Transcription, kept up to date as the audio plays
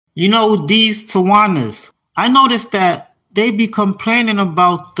You know, these Tawanas, I noticed that they be complaining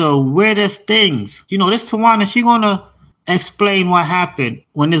about the weirdest things. You know, this Tawana, she gonna explain what happened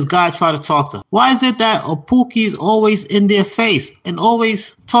when this guy tried to talk to her. Why is it that a Pookie's always in their face and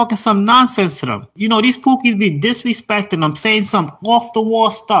always talking some nonsense to them? You know, these Pookies be disrespecting them, saying some off the wall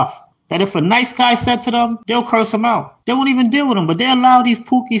stuff that if a nice guy said to them, they'll curse him out. They won't even deal with them, but they allow these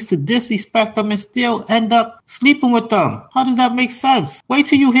Pookies to disrespect them and still end up sleeping with them. How does that make sense? Wait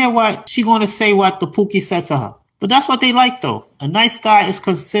till you hear what she gonna say what the Pookie said to her. But that's what they like though. A nice guy is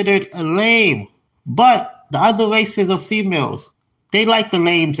considered a lame. But the other races of females, they like the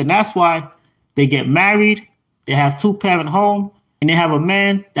lames, and that's why they get married, they have two-parent home, and they have a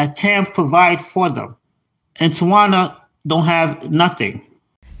man that can provide for them. And Tawana don't have nothing.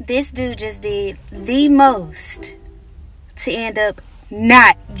 This dude just did the most to end up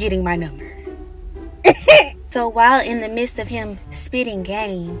not getting my number. So while in the midst of him spitting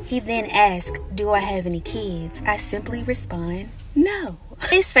game, he then asks, do I have any kids? I simply respond, no.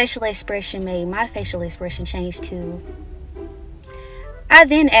 His facial expression made my facial expression change too. I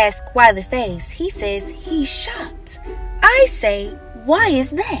then ask, why the face? He says he's shocked. I say, why is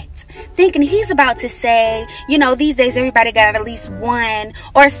that? Thinking he's about to say, you know, these days everybody got at least one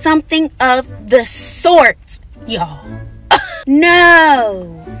or something of the sort, y'all.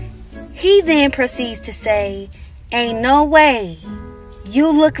 No. He then proceeds to say, ain't no way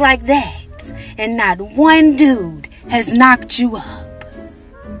you look like that and not one dude has knocked you up.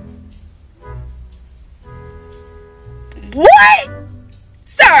 What?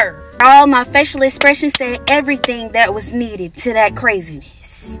 Sir! All my facial expressions said everything that was needed to that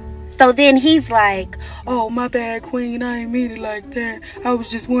craziness. So then he's like, oh, my bad, queen, I ain't mean it like that. I was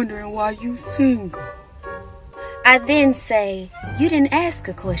just wondering why you single. I then say, you didn't ask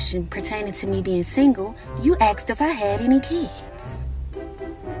a question pertaining to me being single. You asked if I had any kids.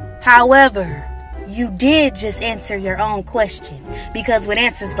 However, you did just answer your own question, because with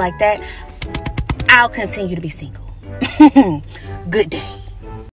answers like that, I'll continue to be single. Good day.